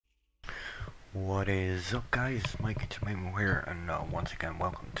What is up, guys? Meikitamemo here, and once again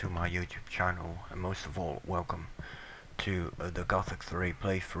welcome to my YouTube channel, and most of all welcome to the Gothic 3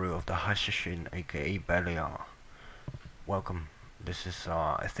 playthrough of the Hashishin, aka Beliar. Welcome. This is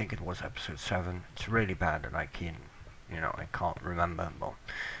I think it was episode 7. It's really bad that I can't remember, but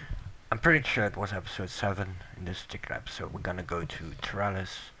I'm pretty sure it was episode 7. In this particular episode we're gonna go to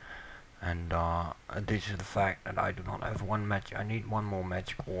Trelis. And due to the fact that I do not have one magic, I need one more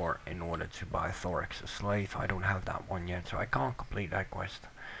magic ore in order to buy Thorax a slave. I don't have that one yet, so I can't complete that quest.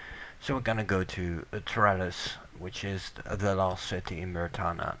 So we're gonna go to Trelis, which is the last city in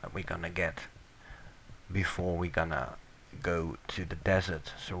Murtana that we're gonna get before we're gonna go to the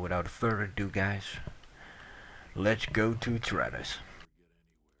desert. So without further ado, guys, let's go to Trelis.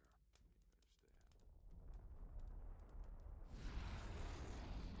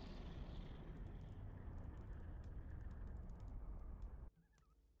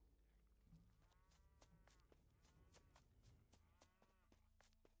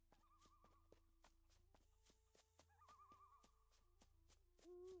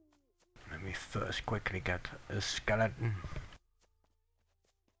 Let me first quickly get a skeleton.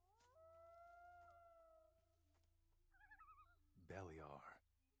 Beliar,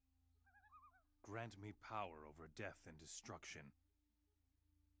 grant me power over death and destruction.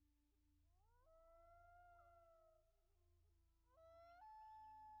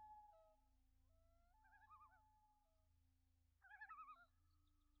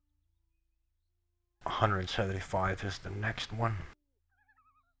 $175 is the next one.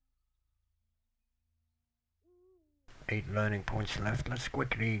 8 learning points left. Let's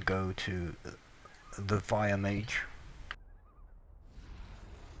quickly go to the Fire Mage.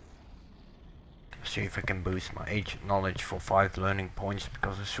 See if I can boost my ancient knowledge for 5 learning points,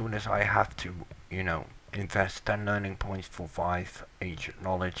 because as soon as I have to, invest 10 learning points for 5 ancient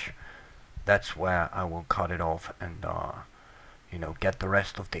knowledge, that's where I will cut it off and, get the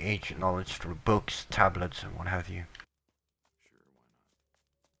rest of the ancient knowledge through books, tablets, and what have you.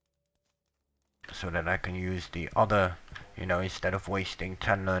 So that I can use the other, instead of wasting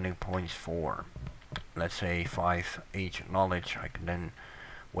 10 learning points for, let's say, 5 ancient knowledge, I can then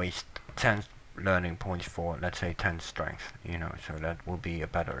waste 10 learning points for, let's say, 10 strength, so that will be a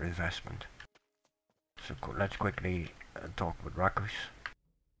better investment. So let's quickly talk with Rakus.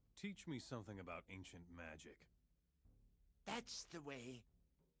 Teach me something about ancient magic. That's the way.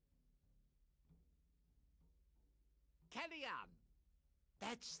 Carry on.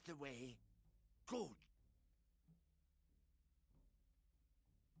 That's the way. Good.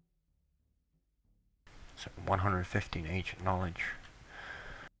 So 115 ancient knowledge.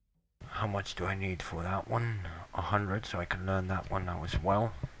 How much do I need for that one? 100, so I can learn that one now as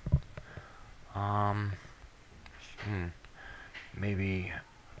well. Maybe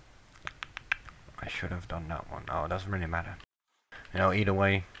I should have done that one. Oh, it doesn't really matter. Either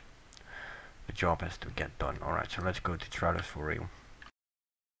way, the job has to get done. Alright, so let's go to Trelis for real.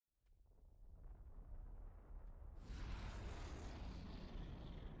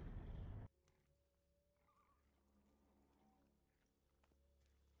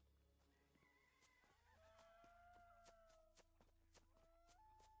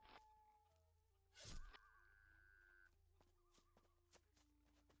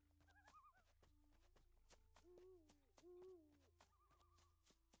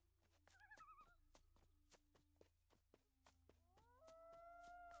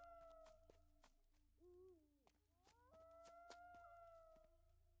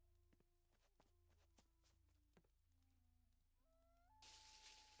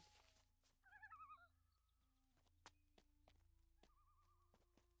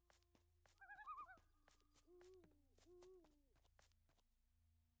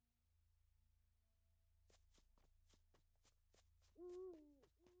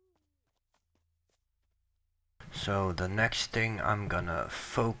 So the next thing I'm gonna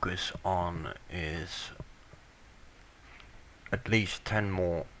focus on is at least 10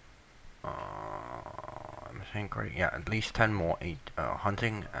 more, I'm saying correct, yeah, at least 10 more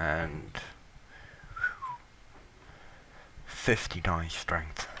hunting and 59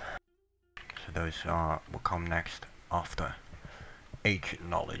 strength. So those will come next after ancient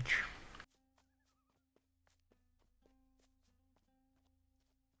knowledge.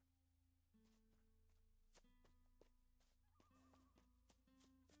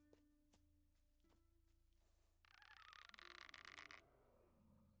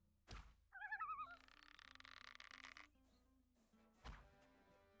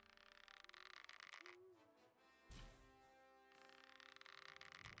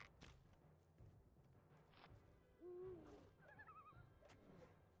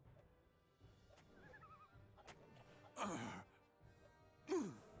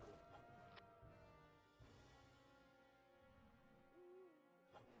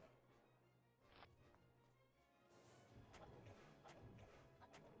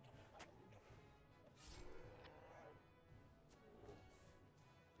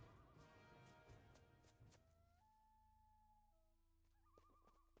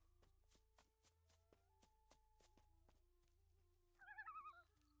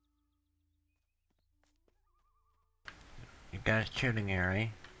 You guys chilling here, eh?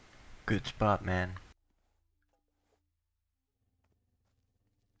 Good spot, man.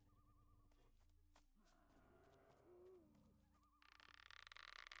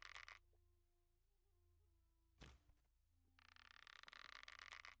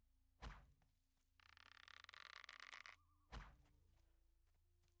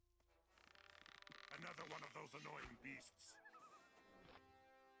 Another one of those annoying beasts.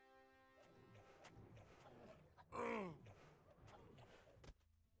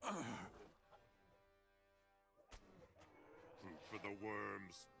 For the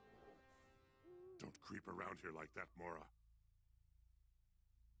worms. Don't creep around here like that, Mora.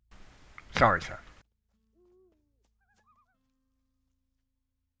 Sorry, sir.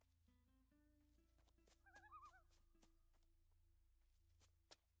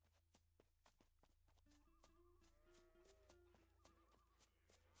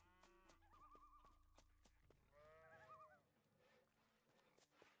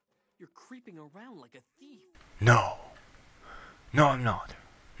 You're creeping around like a thief. No. No, I'm not.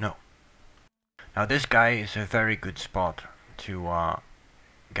 No. Now this guy is a very good spot to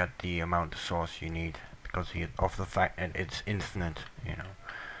get the amount of sauce you need, because of the fact that it's infinite, you know.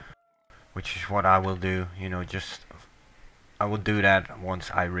 Which is what I will do, you know, I will do that once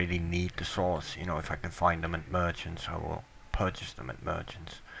I really need the sauce, you know. If I can find them at merchants, I will purchase them at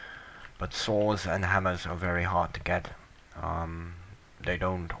merchants. But saws and hammers are very hard to get. They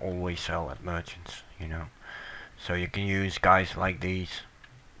don't always sell at merchants, you know. So you can use guys like these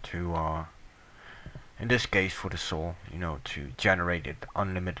to, in this case for the saw, you know, to generate it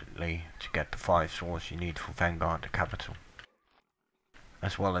unlimitedly to get the 5 saws you need for Vanguard, the capital.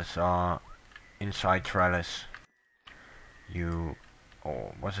 As well as inside Trelis,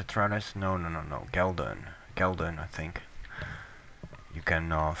 or was it Trelis? No, Geldern, I think. You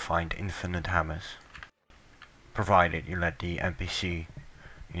can find infinite hammers, provided you let the NPC,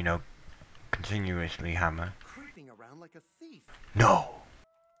 you know, continuously hammer. Creeping around like a thief. No!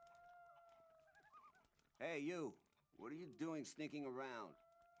 Hey, you! What are you doing sneaking around?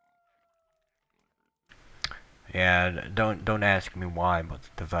 Yeah, don't ask me why, but the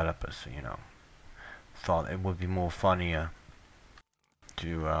developers, you know, thought it would be more funnier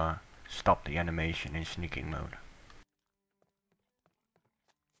to stop the animation in sneaking mode.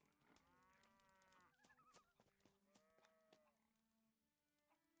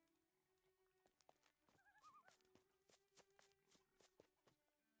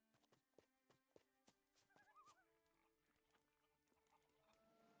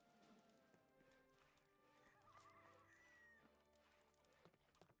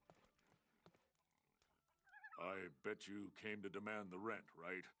 I bet you came to demand the rent,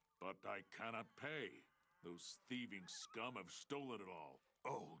 right? But I cannot pay. Those thieving scum have stolen it all.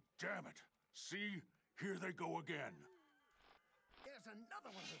 Oh, damn it! See? Here they go again. There's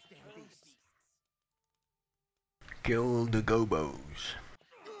another one of those damn beasts. Kill the gobos.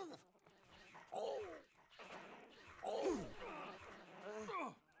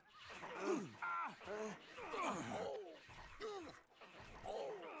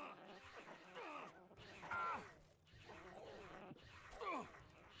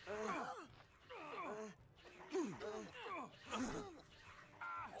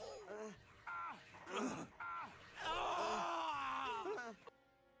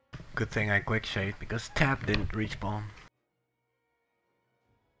 Good thing I quick saved because Tab didn't respawn.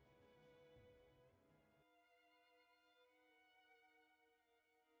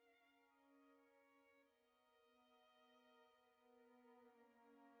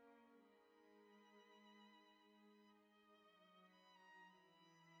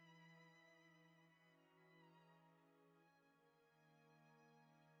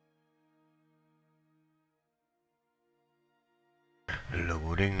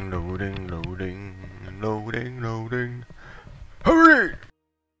 Loading. Hurry!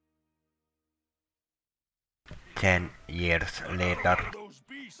 10 years later. Those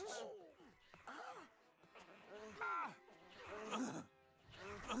beasts!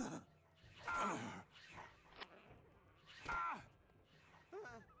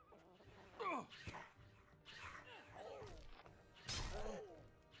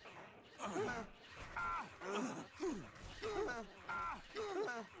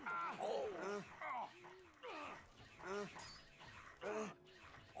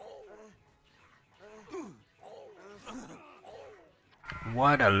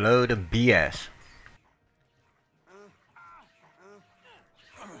 What a load of BS.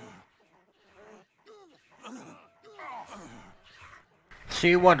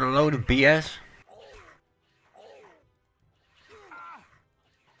 See what a load of BS?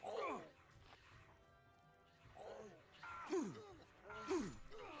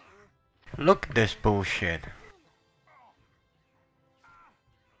 Look at this bullshit.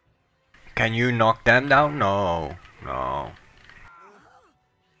 Can you knock them down? No. No.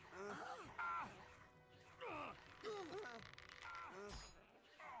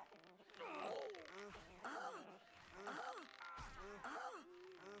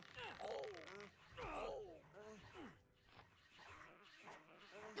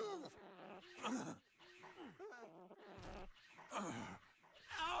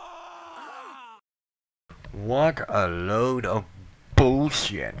 What a load of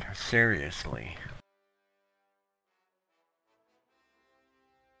bullshit. Seriously.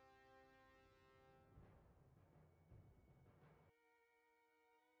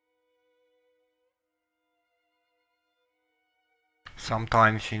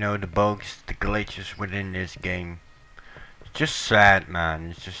 Sometimes, you know, the bugs, the glitches within this game. It's just sad,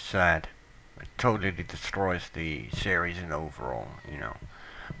 man. It's just sad. It totally destroys the series in overall, you know.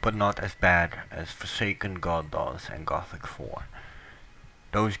 But not as bad as Forsaken God does and Gothic 4.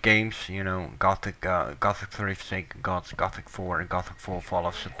 Those games, you know, Gothic 3 Forsaken Gods, Gothic 4 and Gothic 4 Fall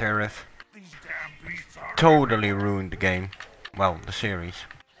of Soterith, totally ruined the game. Well, the series.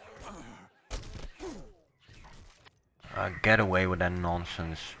 Get away with that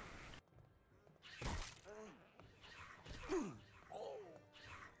nonsense.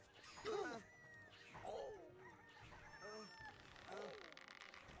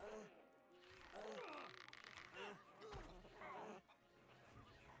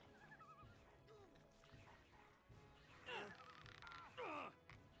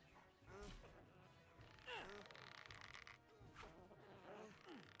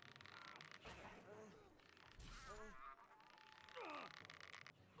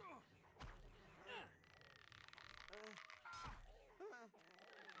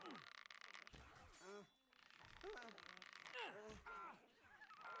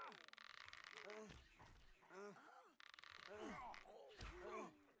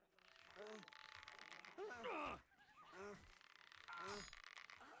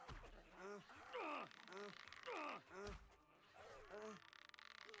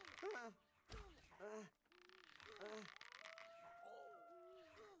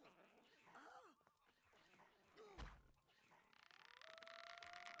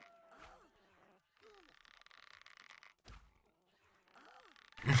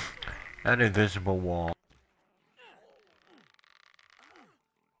 That invisible wall.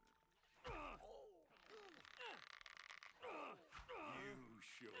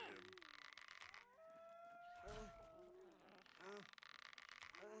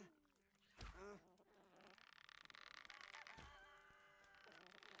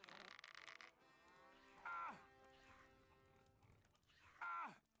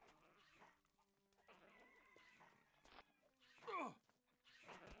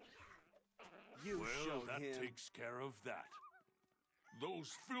 Well, that takes care of that.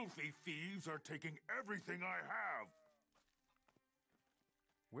 Those filthy thieves are taking everything I have.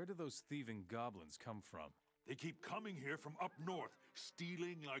 Where do those thieving goblins come from? They keep coming here from up north,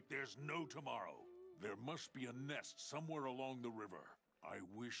 stealing like there's no tomorrow. There must be a nest somewhere along the river. I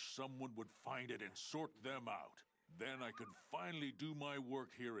wish someone would find it and sort them out. Then I could finally do my work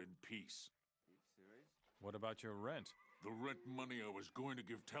here in peace. What about your rent? The rent money I was going to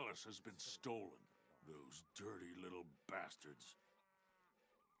give Trelis has been stolen. Those dirty little bastards.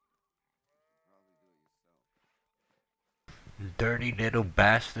 Dirty little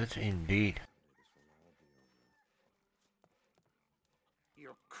bastards indeed.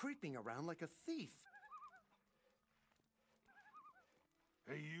 You're creeping around like a thief.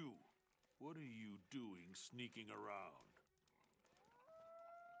 Hey you, what are you doing sneaking around?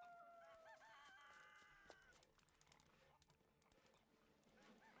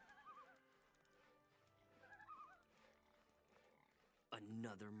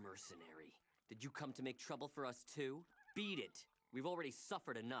 Another mercenary. Did you come to make trouble for us too? Beat it! We've already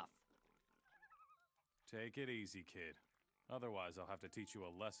suffered enough. Take it easy, kid. Otherwise, I'll have to teach you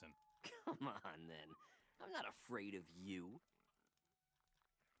a lesson. Come on, then. I'm not afraid of you.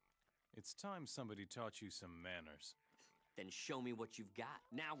 It's time somebody taught you some manners. Then show me what you've got.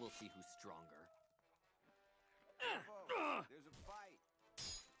 Now we'll see who's stronger. There's a fight.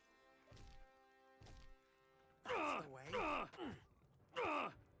 That's the way.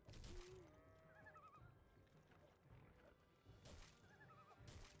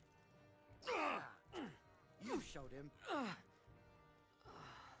 You showed him. Doesn't matter to you.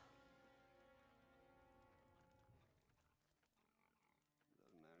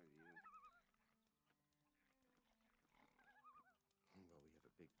 Well, we have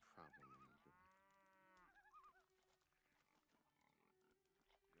a big problem when you do. Should I stay out of it?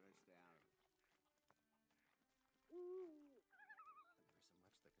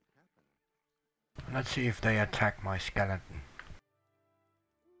 Let's see if they attack my skeleton.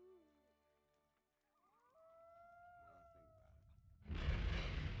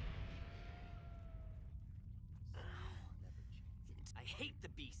 I hate the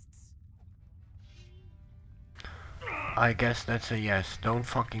beasts. I guess that's a yes. Don't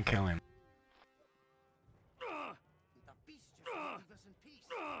fucking kill him. The beast just won't leave us in peace.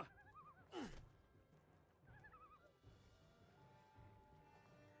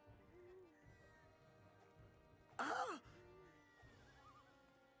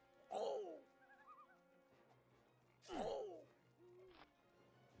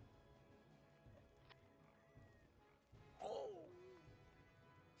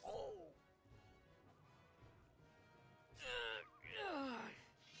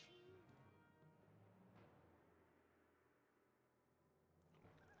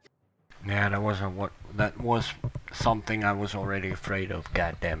 Yeah, that was something I was already afraid of,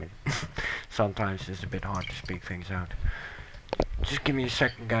 god damn it. Sometimes it's a bit hard to speak things out. Just give me a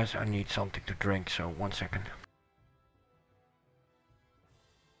second guys, I need something to drink, so 1 second.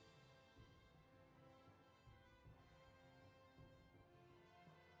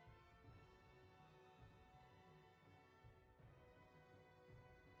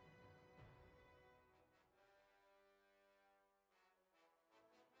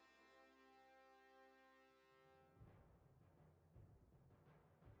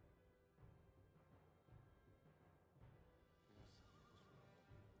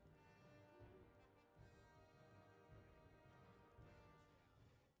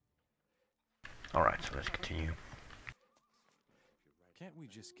 Alright, so let's continue. Can't we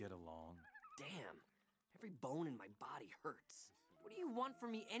just get along? Damn, every bone in my body hurts. What do you want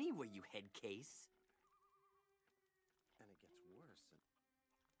from me anyway, you head case? And it gets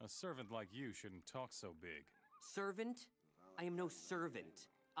worse. A servant like you shouldn't talk so big. Servant? I am no servant.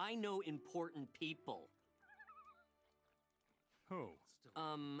 I know important people. Who?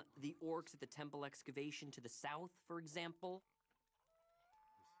 The orcs at the temple excavation to the south, for example.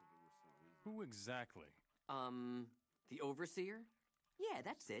 Who exactly? The overseer? Yeah,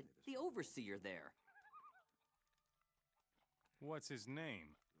 that's it. The overseer there. What's his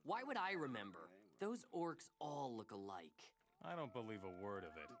name? Why would I remember? Those orcs all look alike. I don't believe a word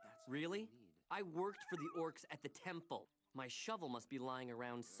of it. Really? I worked for the orcs at the temple. My shovel must be lying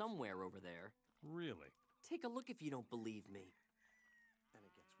around somewhere over there. Really? Take a look if you don't believe me. And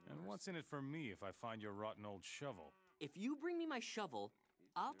it gets worse. And what's in it for me if I find your rotten old shovel? If you bring me my shovel,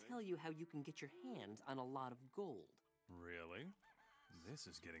 I'll tell you how you can get your hands on a lot of gold. Really? This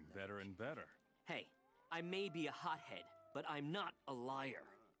is getting better and better. Hey, I may be a hothead, but I'm not a liar.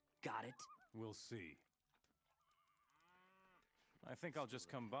 Got it? We'll see. I think I'll just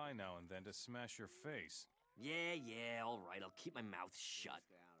come by now and then to smash your face. Yeah, all right. I'll keep my mouth shut.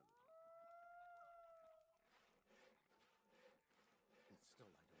 And still,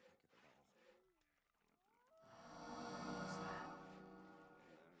 I don't like it at all. What's that?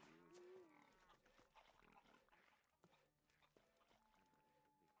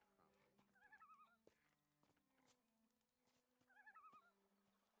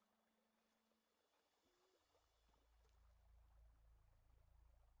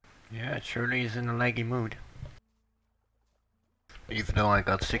 Yeah, it surely is in a laggy mood. Even though I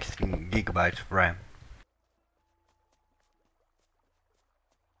got 16 gigabytes of RAM.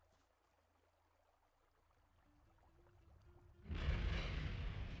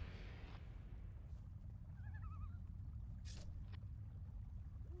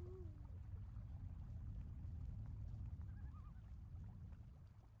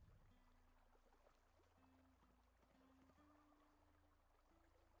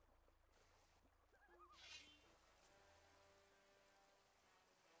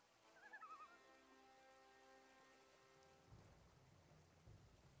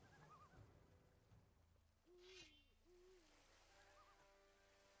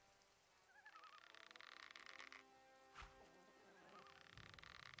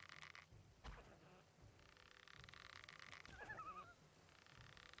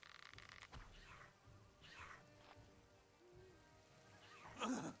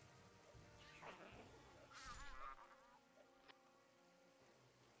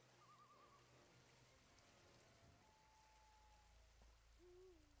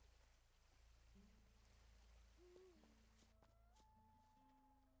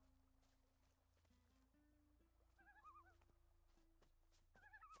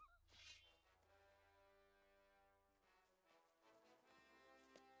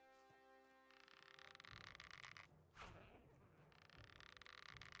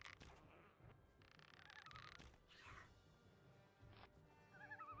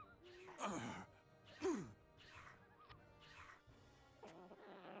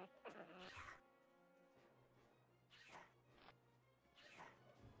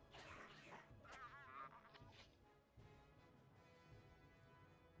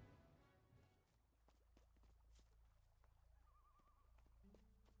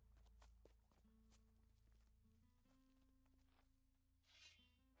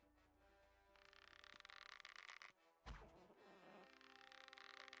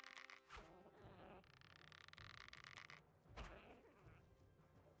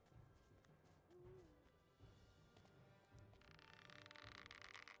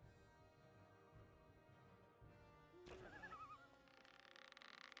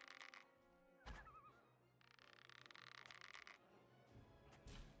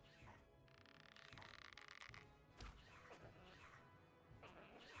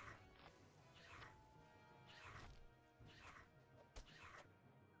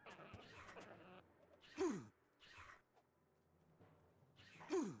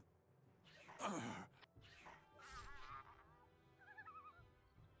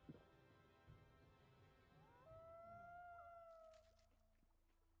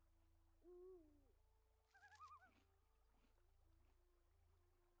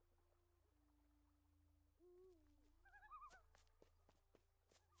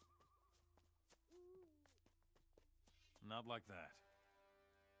 Not like that.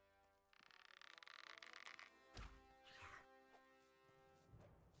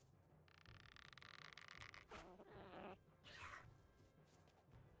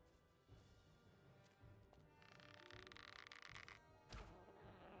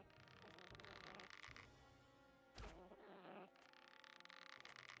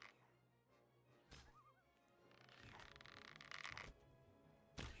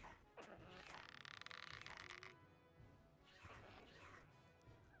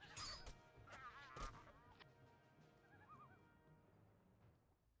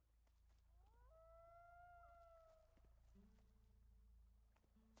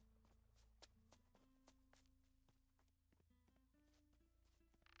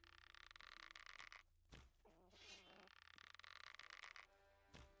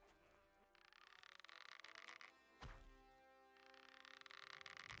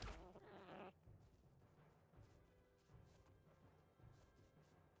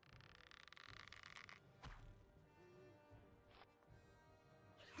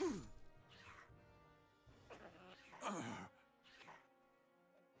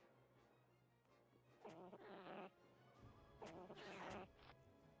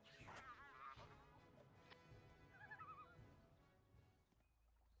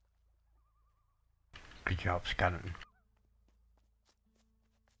 Good job, skeleton.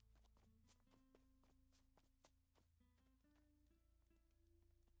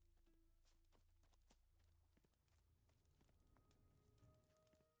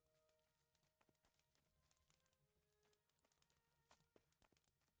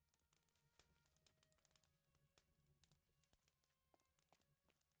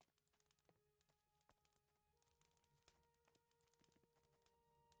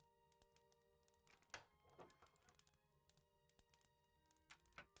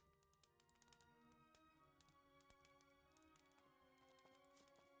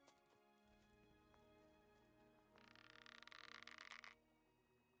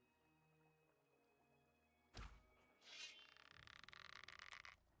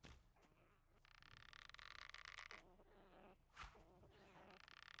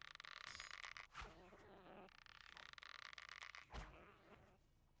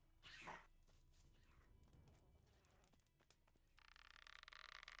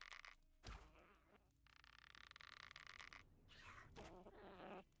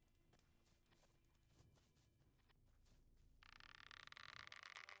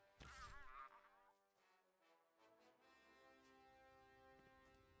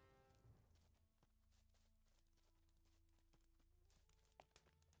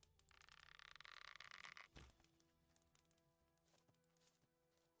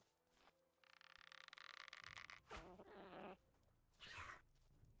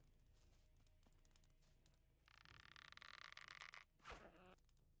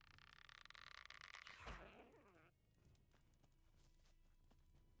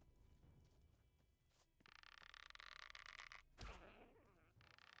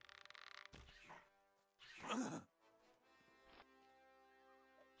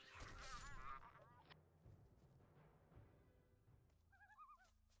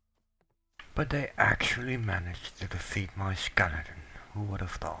 But they actually managed to defeat my skeleton. Who would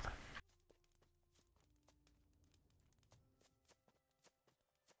have thought?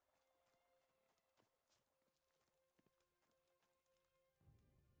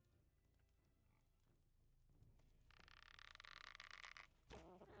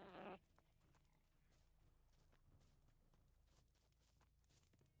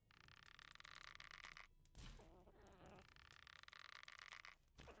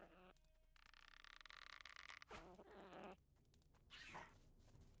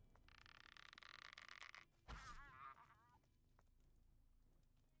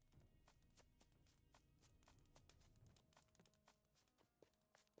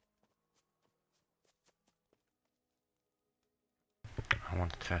 I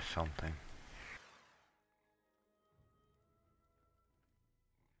want to test something.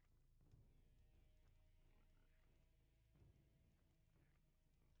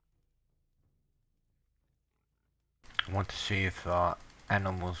 I want to see if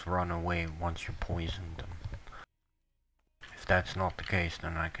animals run away once you poison them. If that's not the case,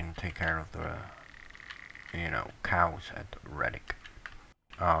 then I can take care of the, cows at Reddick.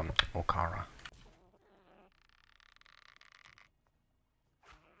 Okara.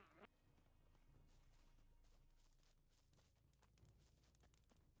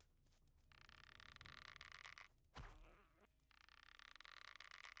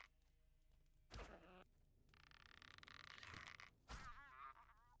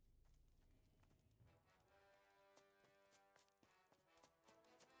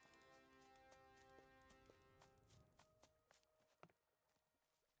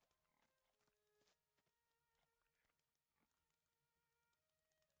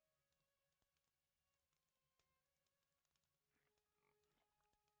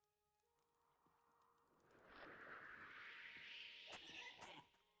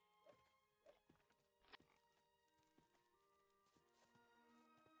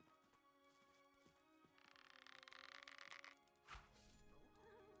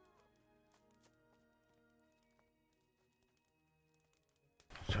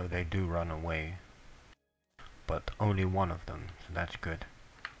 so they do run away. But only one of them, so that's good.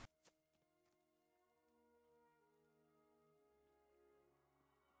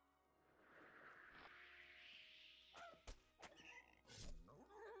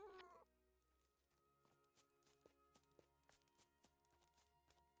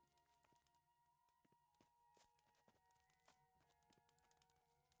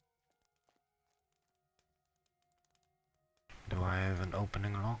 Do I have an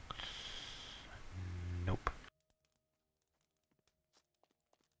opening locked? Nope.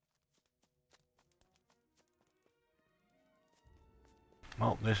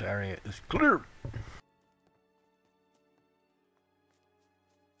 Well, this area is clear.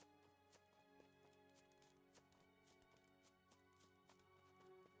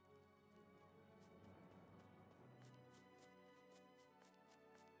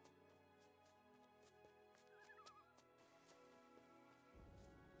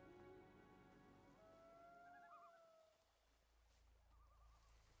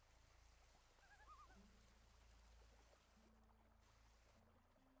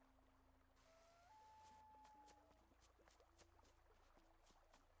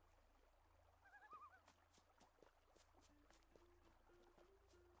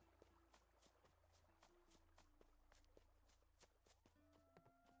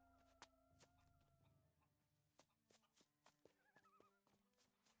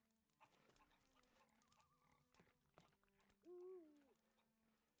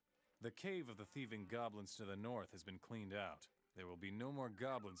 The cave of the thieving goblins to the north has been cleaned out. There will be no more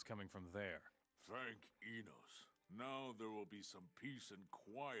goblins coming from there. Thank Enos. Now there will be some peace and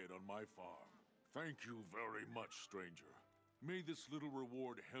quiet on my farm. Thank you very much, stranger. May this little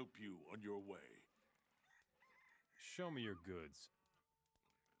reward help you on your way. Show me your goods.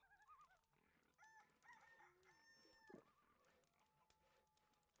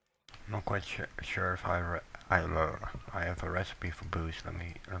 Not quite sure if I have a recipe for booze. Let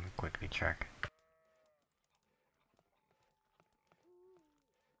me quickly check.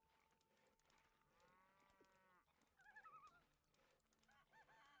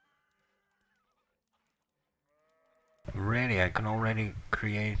 Really, I can already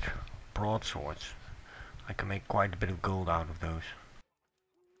create broadswords. I can make quite a bit of gold out of those.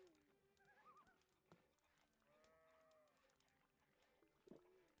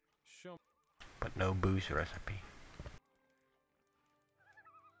 Show. But no booze recipe.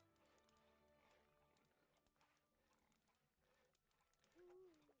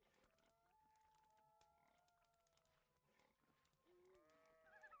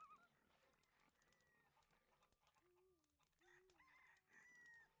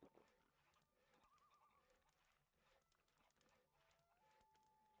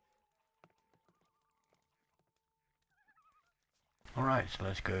 Alright, so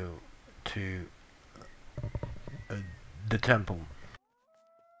let's go to the temple.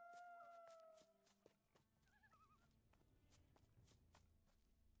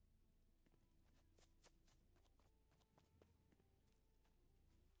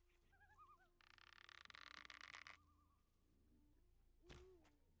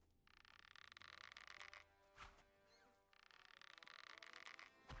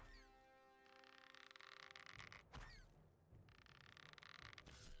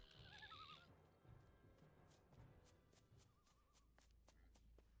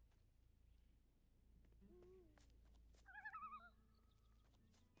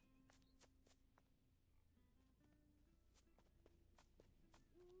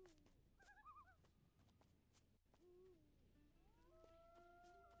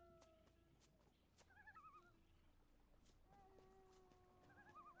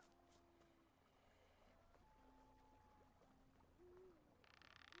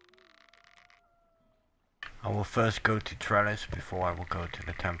 I will first go to Trelis before I will go to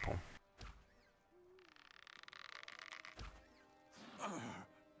the temple.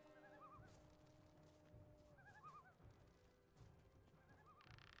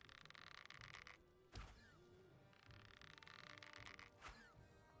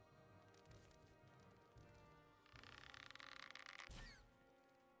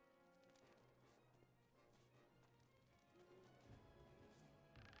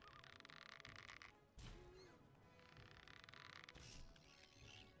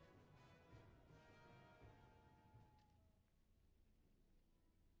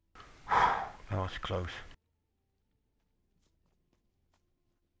 That was close.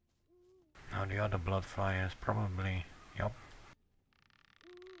 Now the other blood fly is probably... Yup.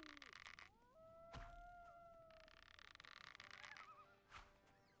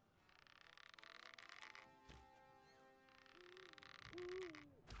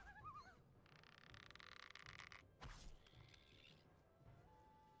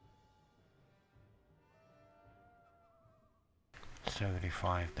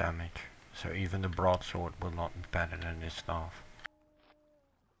 75 damage, so even the broadsword will not be better than this staff.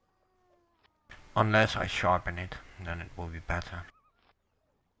 Unless I sharpen it, then it will be better.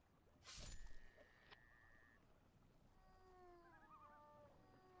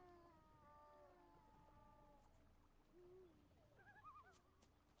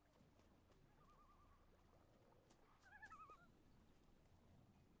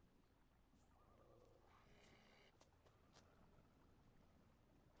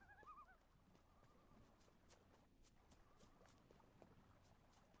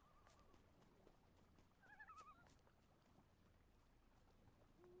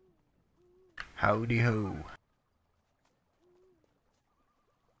 Howdy ho.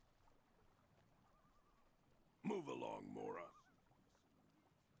 Move along, Mora.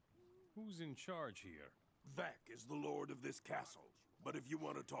 Who's in charge here? Vec is the lord of this castle. But if you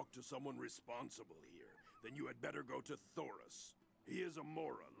want to talk to someone responsible here, then you had better go to Thoris. He is a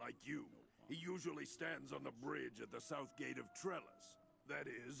Mora, like you. He usually stands on the bridge at the south gate of Trelis. That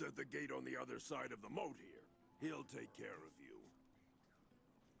is, at the gate on the other side of the moat here. He'll take care of you.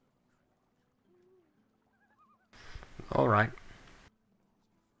 Alright.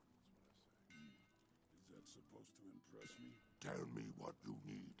 Is that supposed to impress me? Tell me what you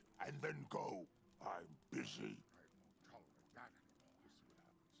need, and then go. I'm busy.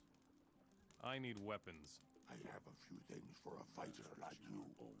 I need weapons. I have a few things for a fighter like you.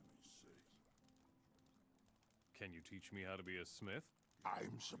 Can you teach me how to be a smith?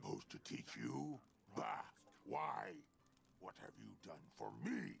 I'm supposed to teach you? Bah! Why? What have you done for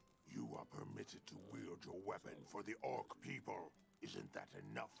me? You are permitted to wield your weapon for the Orc people. Isn't that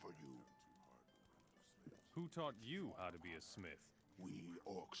enough for you? Who taught you how to be a smith? We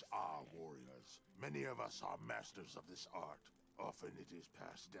Orcs are warriors. Many of us are masters of this art. Often it is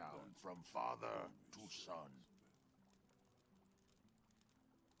passed down from father to son.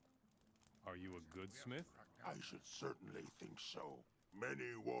 Are you a good smith? I should certainly think so.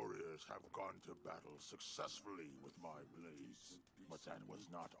 Many warriors have gone to battle successfully with my blades, but that was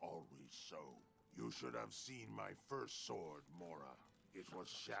not always so. You should have seen my first sword, Mora. It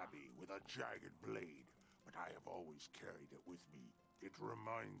was shabby with a jagged blade, but I have always carried it with me. It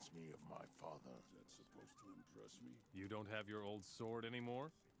reminds me of my father. Is that supposed to impress me? You don't have your old sword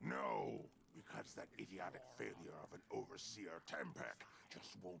anymore? No, because that idiotic failure of an overseer, Tempek,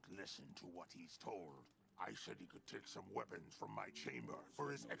 just won't listen to what he's told. I said he could take some weapons from my chamber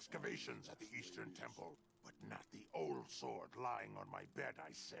for his excavations at the Eastern Temple, but not the old sword lying on my bed, I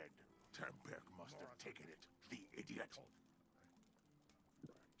said. Tempek must have taken it, the idiot.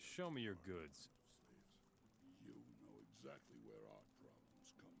 Show me your goods. You know exactly where our problems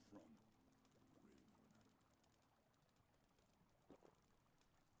come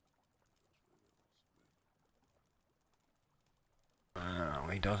from.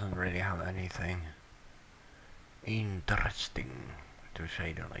 He doesn't really have anything interesting, to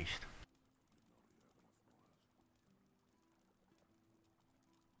say the least.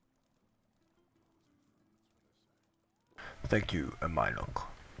 Thank you, Mylok.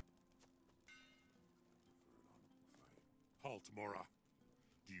 Halt, Mora.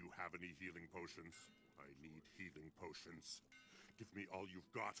 Do you have any healing potions? I need healing potions. Give me all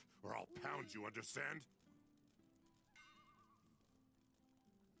you've got, or I'll pound you, understand?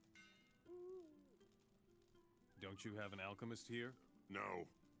 Don't you have an alchemist here? No.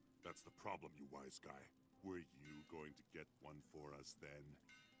 That's the problem, you wise guy. Were you going to get one for us then?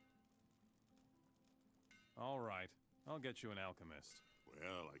 All right, I'll get you an alchemist.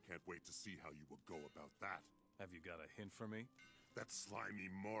 Well, I can't wait to see how you will go about that. Have you got a hint for me? That slimy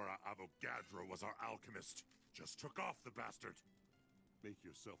Mora Avogadro was our alchemist. Just took off the bastard. Make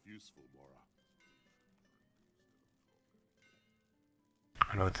yourself useful, Mora.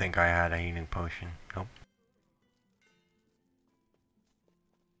 I don't think I had a healing potion. Nope.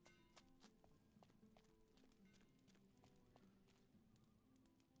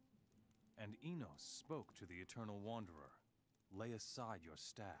 And Enos spoke to the Eternal Wanderer. Lay aside your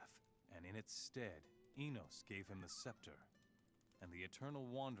staff, and in its stead, Enos gave him the scepter, and the Eternal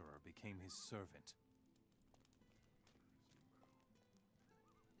Wanderer became his servant.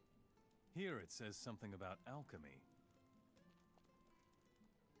 Here it says something about alchemy.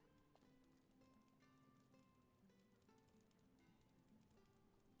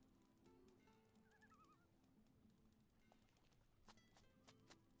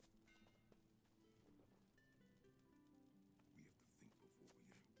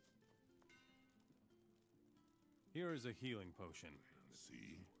 Here is a healing potion.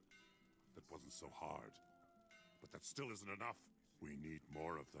 See? That wasn't so hard. But that still isn't enough. We need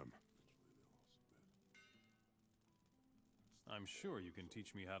more of them. I'm sure you can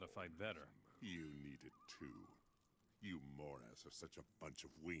teach me how to fight better. You need it too. You Moras are such a bunch of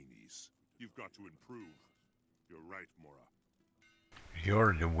weenies. You've got to improve. You're right, Mora.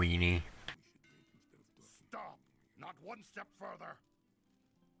 You're the weenie. Stop! Not one step further!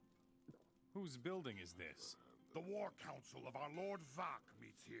 Whose building is this? The War Council of our Lord Vak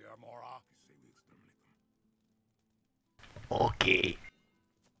meets here, Mora. Okay.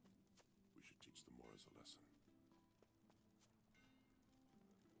 We should teach the Moras a lesson.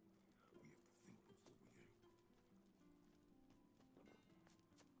 We have to think before we act.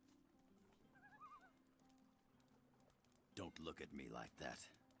 Don't look at me like that.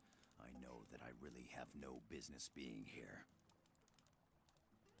 I know that I really have no business being here.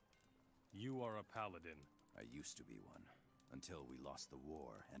 You are a paladin. I used to be one, until we lost the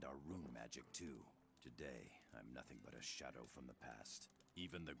war and our rune magic too. Today, I'm nothing but a shadow from the past.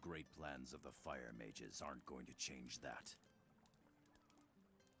 Even the great plans of the fire mages aren't going to change that.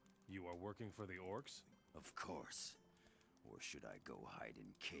 You are working for the orcs? Of course. Or should I go hide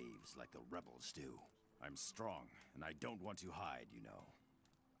in caves like the rebels do? I'm strong, and I don't want to hide, you know.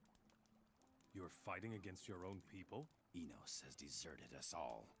 You're fighting against your own people? Enos has deserted us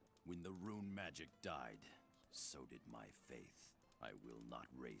all. When the rune magic died, so did my faith. I will not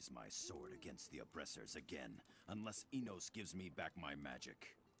raise my sword against the oppressors again, unless Enos gives me back my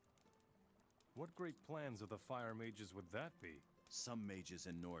magic. What great plans of the fire mages would that be? Some mages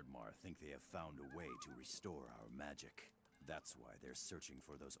in Nordmar think they have found a way to restore our magic. That's why they're searching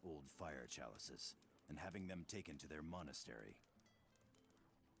for those old fire chalices, and having them taken to their monastery.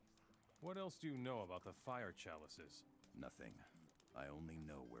 What else do you know about the fire chalices? Nothing. I only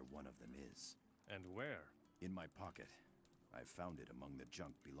know where one of them is. And where? In my pocket. I found it among the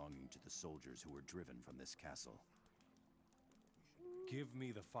junk belonging to the soldiers who were driven from this castle. Give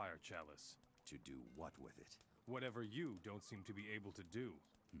me the fire chalice. To do what with it? Whatever you don't seem to be able to do.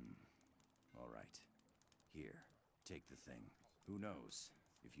 All right. Here, take the thing. Who knows?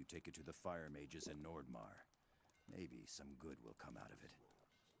 If you take it to the fire mages in Nordmar, maybe some good will come out of it.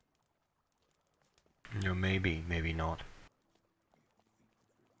 No, maybe, maybe not.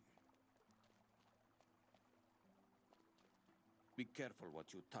 Be careful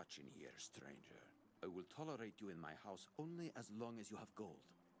what you touch in here, stranger. I will tolerate you in my house only as long as you have gold.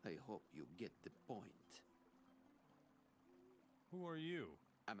 I hope you get the point. Who are you?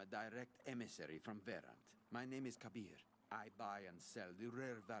 I'm a direct emissary from Verant. My name is Kabir. I buy and sell the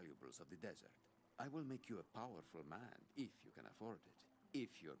rare valuables of the desert. I will make you a powerful man, if you can afford it.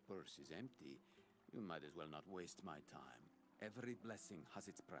 If your purse is empty, you might as well not waste my time. Every blessing has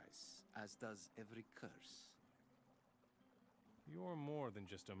its price, as does every curse. You're more than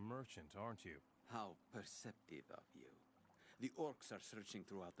just a merchant, aren't you? How perceptive of you. The orcs are searching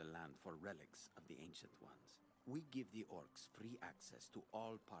throughout the land for relics of the Ancient Ones. We give the orcs free access to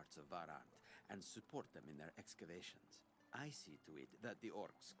all parts of Varant and support them in their excavations. I see to it that the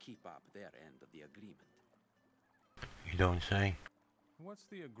orcs keep up their end of the agreement. You don't say. What's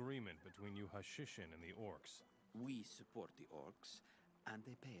the agreement between you Hashishin and the orcs? We support the orcs, and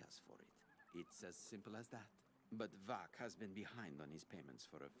they pay us for it. It's as simple as that. But Vak has been behind on his payments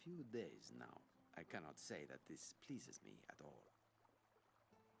for a few days now. I cannot say that this pleases me at all.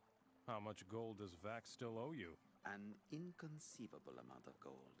 How much gold does Vak still owe you? An inconceivable amount of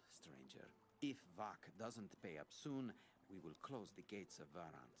gold, stranger. If Vak doesn't pay up soon, we will close the gates of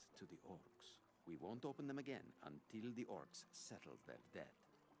Varant to the orcs. We won't open them again until the orcs settle their debt.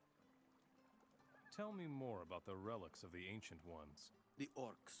 Tell me more about the relics of the Ancient Ones. The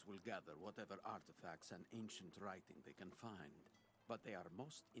orcs will gather whatever artifacts and ancient writing they can find, but they are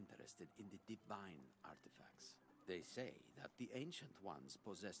most interested in the divine artifacts. They say that the Ancient Ones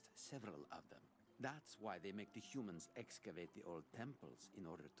possessed several of them. That's why they make the humans excavate the old temples in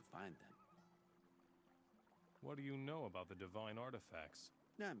order to find them. What do you know about the divine artifacts?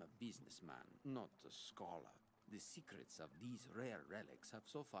 I'm a businessman, not a scholar. The secrets of these rare relics have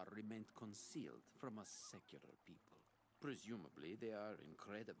so far remained concealed from us secular people. Presumably, they are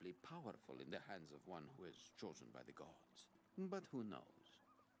incredibly powerful in the hands of one who is chosen by the gods. But who knows?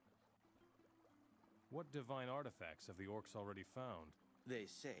 What divine artifacts have the orcs already found? They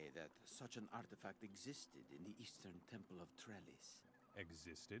say that such an artifact existed in the Eastern Temple of Trelis.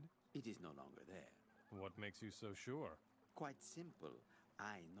 Existed? It is no longer there. What makes you so sure? Quite simple.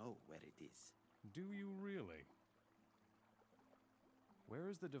 I know where it is. Do you really? Where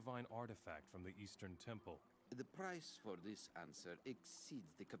is the divine artifact from the Eastern Temple? The price for this answer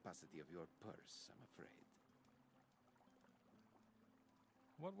exceeds the capacity of your purse, I'm afraid.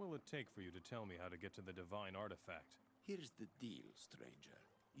 What will it take for you to tell me how to get to the divine artifact? Here's the deal, stranger.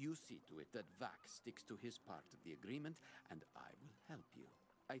 You see to it that Vax sticks to his part of the agreement, and I will help you.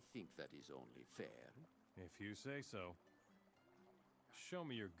 I think that is only fair. If you say so. Show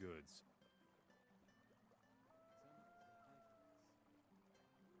me your goods.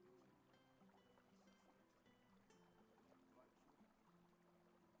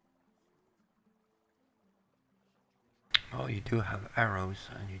 Well, you do have arrows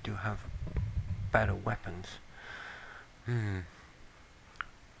and you do have better weapons. I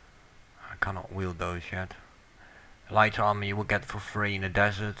cannot wield those yet. Light armor you will get for free in the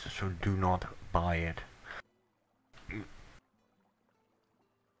desert, so do not buy it.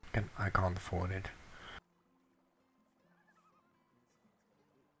 I can't afford it.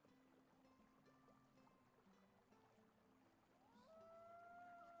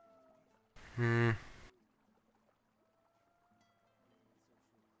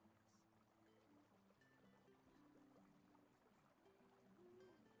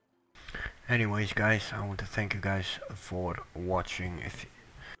 Anyways guys, I want to thank you guys for watching.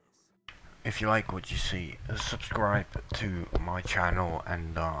 If you like what you see, subscribe to my channel,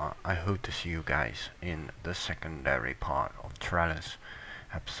 and I hope to see you guys in the secondary part of Trelis,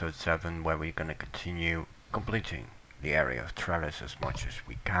 episode 7, where we're gonna continue completing the area of Trelis as much as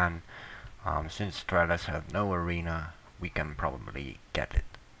we can. Since Trelis have no arena, we can probably get it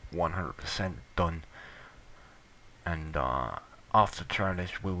 100% done, and after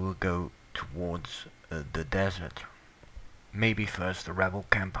Trelis we will go towards the desert. Maybe first the rebel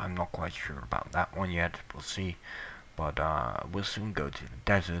camp, I'm not quite sure about that one yet, we'll see, but we'll soon go to the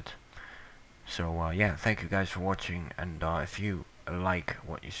desert. So yeah, thank you guys for watching, and if you like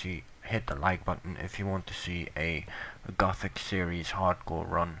what you see, hit the like button. If you want to see a Gothic series hardcore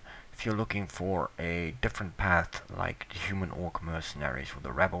run, if you're looking for a different path like the Human Orc Mercenaries or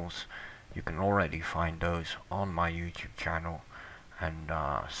the Rebels, you can already find those on my YouTube channel, and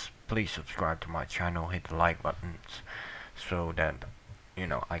please subscribe to my channel, hit the like buttons, so that, you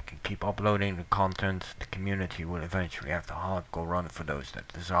know, I can keep uploading the content. The community will eventually have the hardcore run for those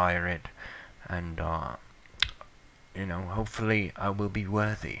that desire it, and you know, hopefully I will be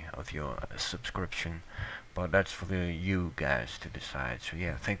worthy of your subscription, but that's for you guys to decide. So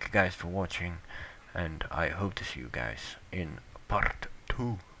yeah, thank you guys for watching, and I hope to see you guys in part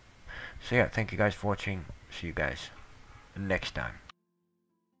 2. So yeah, thank you guys for watching, see you guys next time.